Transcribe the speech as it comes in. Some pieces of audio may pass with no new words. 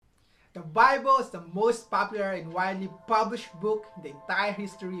The Bible is the most popular and widely published book in the entire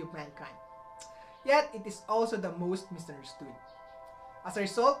history of mankind. Yet, it is also the most misunderstood. As a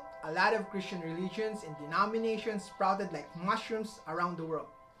result, a lot of Christian religions and denominations sprouted like mushrooms around the world,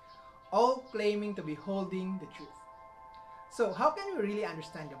 all claiming to be holding the truth. So, how can we really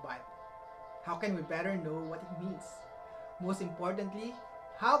understand the Bible? How can we better know what it means? Most importantly,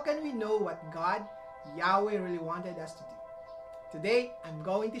 how can we know what God, Yahweh, really wanted us to do? Today, I'm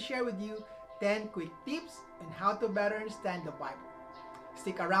going to share with you 10 quick tips on how to better understand the Bible.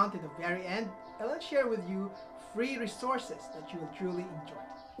 Stick around to the very end and I'll share with you free resources that you will truly enjoy.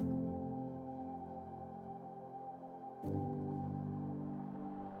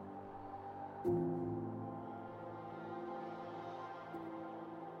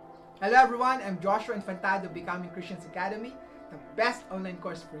 Hello everyone, I'm Joshua Infantado of Becoming Christians Academy, the best online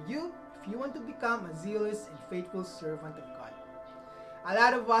course for you if you want to become a zealous and faithful servant of God. A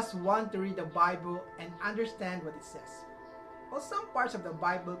lot of us want to read the Bible and understand what it says. While some parts of the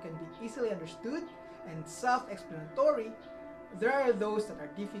Bible can be easily understood and self-explanatory, there are those that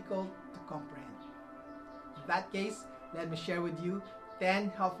are difficult to comprehend. In that case, let me share with you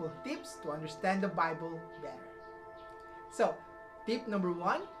 10 helpful tips to understand the Bible better. So, tip number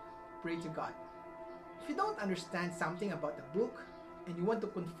 1, pray to God. If you don't understand something about the book and you want to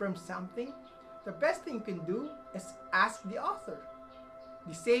confirm something, the best thing you can do is ask the author.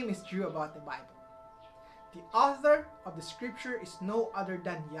 The same is true about the Bible. The author of the scripture is no other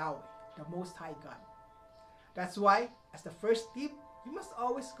than Yahweh, the Most High God. That's why, as the first tip, you must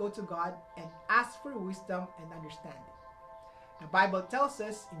always go to God and ask for wisdom and understanding. The Bible tells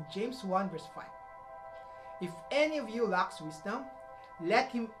us in James 1 verse 5, "If any of you lacks wisdom, let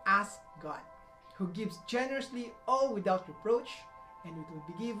him ask God, who gives generously all without reproach, and it will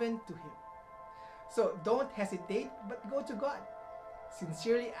be given to him." So don't hesitate, but go to God.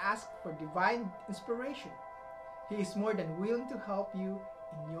 Sincerely ask for divine inspiration. He is more than willing to help you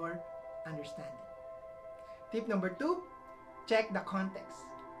in your understanding. Tip number 2, check the context.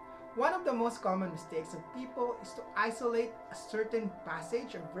 One of the most common mistakes of people is to isolate a certain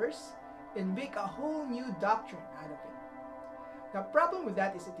passage or verse and make a whole new doctrine out of it. The problem with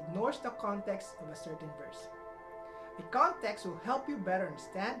that is it ignores the context of a certain verse. The context will help you better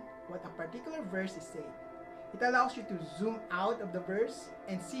understand what a particular verse is saying. It allows you to zoom out of the verse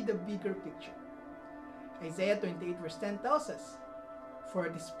and see the bigger picture. Isaiah 28 verse 10 tells us, "For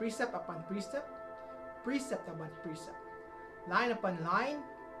it is precept upon precept, precept upon precept, line upon line,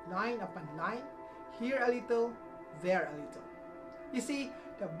 line upon line, here a little, there a little." You see,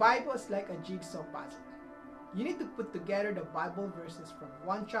 the Bible is like a jigsaw puzzle. You need to put together the Bible verses from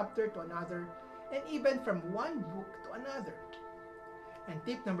one chapter to another and even from one book to another. And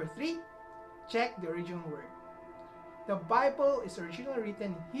tip number 3, check the original word. The Bible is originally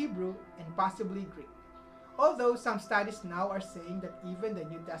written in Hebrew and possibly Greek, although some studies now are saying that even the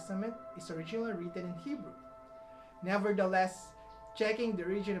New Testament is originally written in Hebrew. Nevertheless, checking the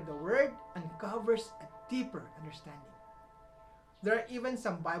origin of the word uncovers a deeper understanding. There are even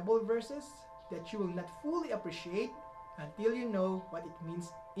some Bible verses that you will not fully appreciate until you know what it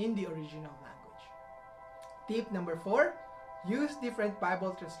means in the original language. Tip number 4, use different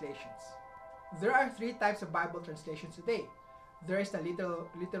Bible translations. There are 3 types of Bible translations today. There is the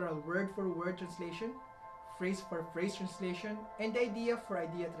literal word-for-word translation, phrase-for-phrase translation, and the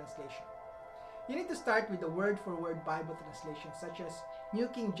idea-for-idea translation. You need to start with the word-for-word Bible translation, such as New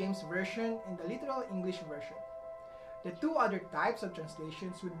King James Version and the literal English version. The 2 other types of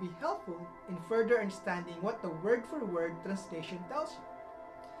translations would be helpful in further understanding what the word-for-word translation tells you.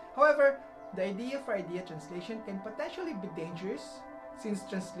 However, the idea-for-idea translation can potentially be dangerous since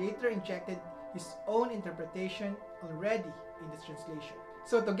translator injected his own interpretation already in this translation.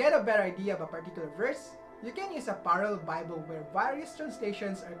 So to get a better idea of a particular verse, you can use a parallel Bible where various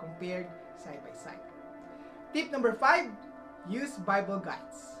translations are compared side by side. Tip number 5, use Bible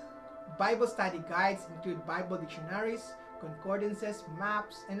guides. Bible study guides include Bible dictionaries, concordances,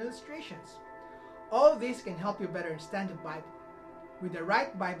 maps, and illustrations. All these can help you better understand the Bible. With the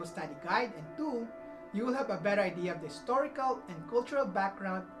right Bible study guide and tool, you will have a better idea of the historical and cultural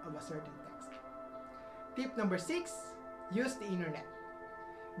background of a certain text. Tip number 6, use the internet.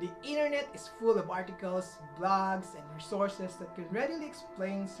 The internet is full of articles, blogs, and resources that can readily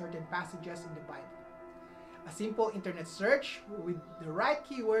explain certain passages in the Bible. A simple internet search with the right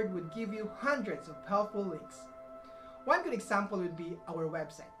keyword would give you hundreds of helpful links. One good example would be our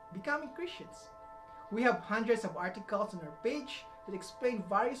website, Becoming Christians. We have hundreds of articles on our page that explain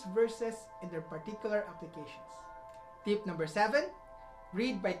various verses and their particular applications. Tip number 7,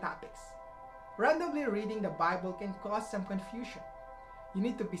 read by topics. Randomly reading the Bible can cause some confusion. you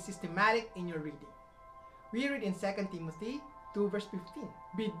need to be systematic in your reading. We read in 2 Timothy 2 verse 15,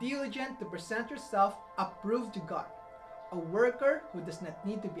 "Be diligent to present yourself approved to God, a worker who does not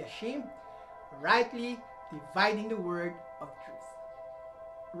need to be ashamed, rightly dividing the word of truth."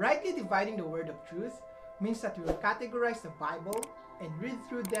 Rightly dividing the word of truth means that we will categorize the Bible and read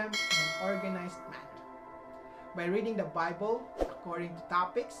through them in an organized manner. By reading the Bible according to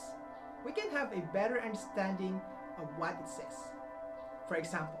topics, we can have a better understanding of what it says. For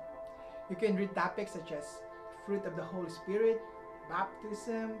example, you can read topics such as fruit of the Holy Spirit,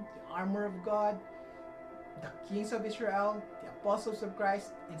 baptism, the armor of God, the kings of Israel, the apostles of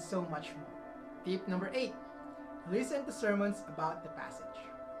Christ, and so much more. Tip number 8, listen to sermons about the passage.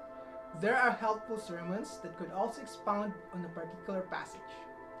 There are helpful sermons that could also expound on a particular passage.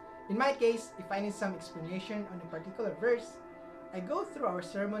 In my case, if I need some explanation on a particular verse, I go through our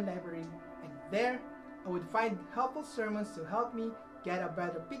sermon library, and there I would find helpful sermons to help me get a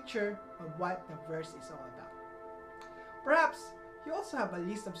better picture of what the verse is all about. Perhaps you also have a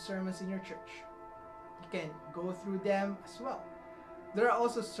list of sermons in your church. You can go through them as well. There are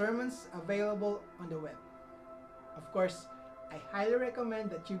also sermons available on the web. Of course, I highly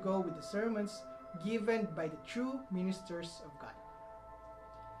recommend that you go with the sermons given by the true ministers of God.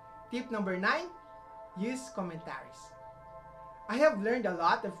 Tip number 9, use commentaries. I have learned a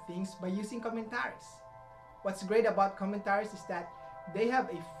lot of things by using commentaries. What's great about commentaries is that they have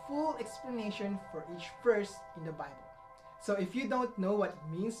a full explanation for each verse in the Bible. So if you don't know what it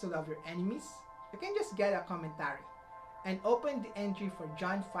means to love your enemies, you can just get a commentary and open the entry for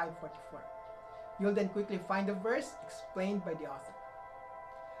John 5:44. You'll then quickly find the verse explained by the author.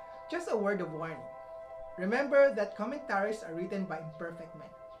 Just a word of warning. Remember that commentaries are written by imperfect men.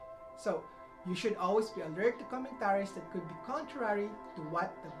 So you should always be alert to commentaries that could be contrary to what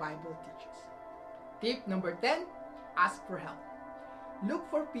the Bible teaches. Tip number 10, ask for help. Look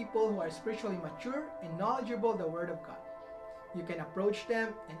for people who are spiritually mature and knowledgeable of the Word of God. You can approach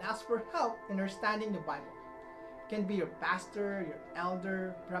them and ask for help in understanding the Bible. It can be your pastor, your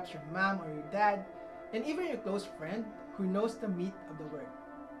elder, perhaps your mom or your dad, and even your close friend who knows the meat of the Word.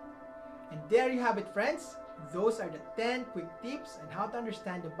 And there you have it, friends. Those are the 10 quick tips on how to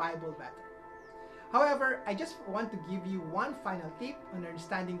understand the Bible better. However, I just want to give you one final tip on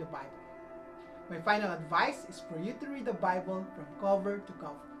understanding the Bible. My final advice is for you to read the Bible from cover to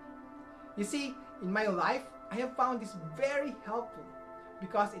cover. You see, in my life, I have found this very helpful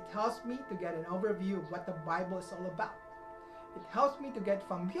because it helps me to get an overview of what the Bible is all about. It helps me to get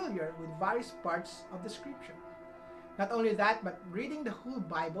familiar with various parts of the scripture. Not only that, but reading the whole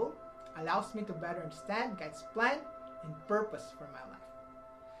Bible allows me to better understand God's plan and purpose for my life.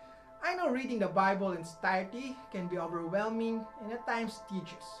 I know reading the Bible in its entirety can be overwhelming and at times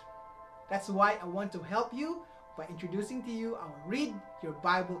tedious. That's why I want to help you by introducing to you our Read Your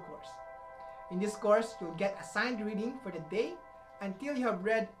Bible course. In this course, you'll get assigned reading for the day until you have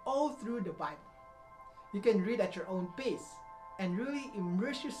read all through the Bible. You can read at your own pace and really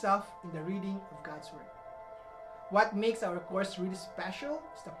immerse yourself in the reading of God's Word. What makes our course really special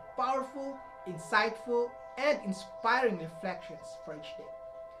is the powerful, insightful, and inspiring reflections for each day.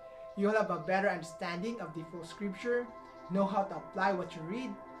 You'll have a better understanding of the full scripture, know how to apply what you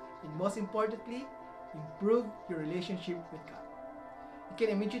read, and most importantly, improve your relationship with God. You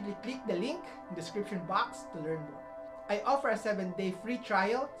can immediately click the link in the description box to learn more. I offer a 7-day free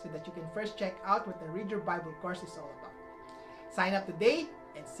trial so that you can first check out what the Read Your Bible course is all about. Sign up today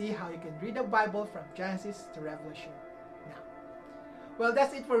and see how you can read the Bible from Genesis to Revelation now. Well,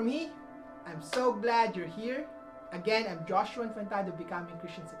 that's it for me. I'm so glad you're here. Again, I'm Joshua Infantado, Becoming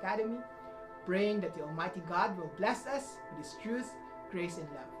Christians Academy, praying that the Almighty God will bless us with His truth, grace, and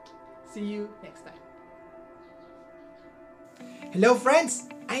love. See you next time. Hello friends,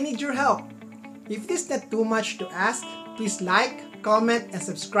 I need your help. If this is not too much to ask, please like, comment, and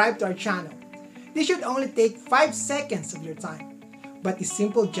subscribe to our channel. This should only take 5 seconds of your time, but this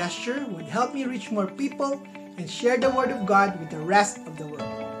simple gesture would help me reach more people and share the Word of God with the rest of the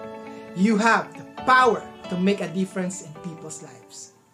world. You have the power to make a difference in people's lives.